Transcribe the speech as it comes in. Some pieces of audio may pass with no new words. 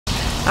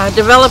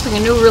Developing a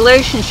new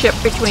relationship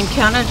between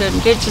Canada and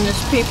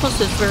Indigenous peoples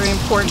is very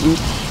important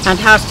and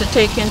has to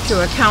take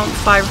into account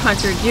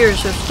 500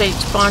 years of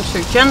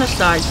state-sponsored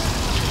genocide.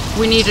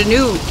 We need a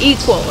new,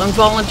 equal and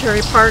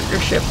voluntary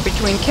partnership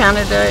between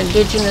Canada,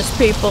 Indigenous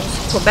peoples,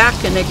 Quebec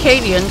and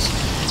Acadians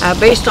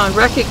based on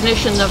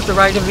recognition of the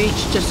right of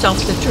each to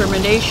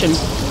self-determination.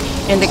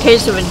 In the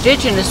case of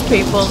Indigenous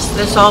peoples,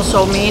 this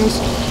also means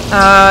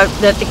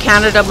that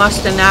Canada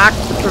must enact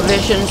the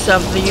provisions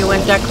of the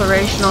UN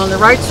Declaration on the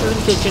Rights of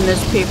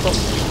Indigenous People,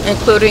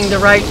 including the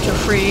right to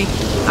free,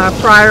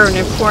 prior and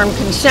informed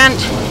consent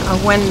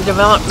when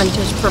development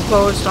is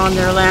proposed on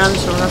their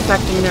lands or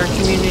affecting their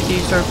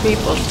communities or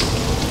peoples.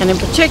 And in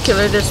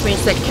particular, this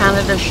means that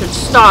Canada should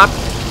stop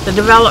the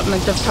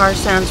development of tar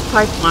sands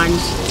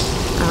pipelines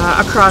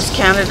across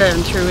Canada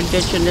and through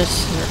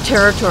Indigenous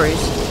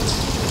territories.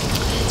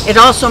 It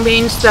also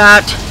means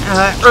that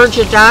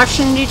urgent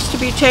action needs to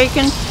be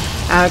taken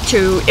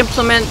to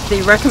implement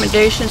the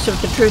recommendations of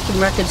the Truth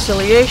and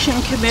Reconciliation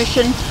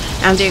Commission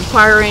and the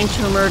Inquiry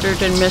into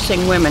Murdered and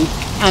Missing Women,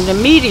 and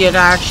immediate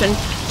action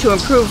to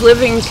improve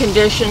living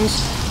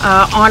conditions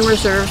on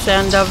reserves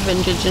and of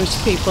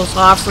Indigenous peoples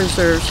off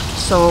reserves.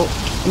 So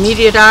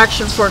immediate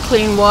action for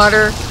clean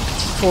water,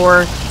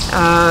 for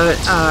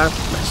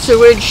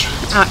sewage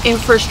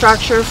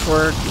infrastructure,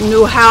 for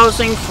new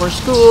housing, for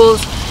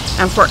schools,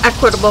 and for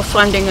equitable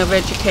funding of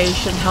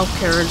education,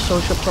 healthcare, and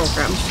social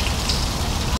programs.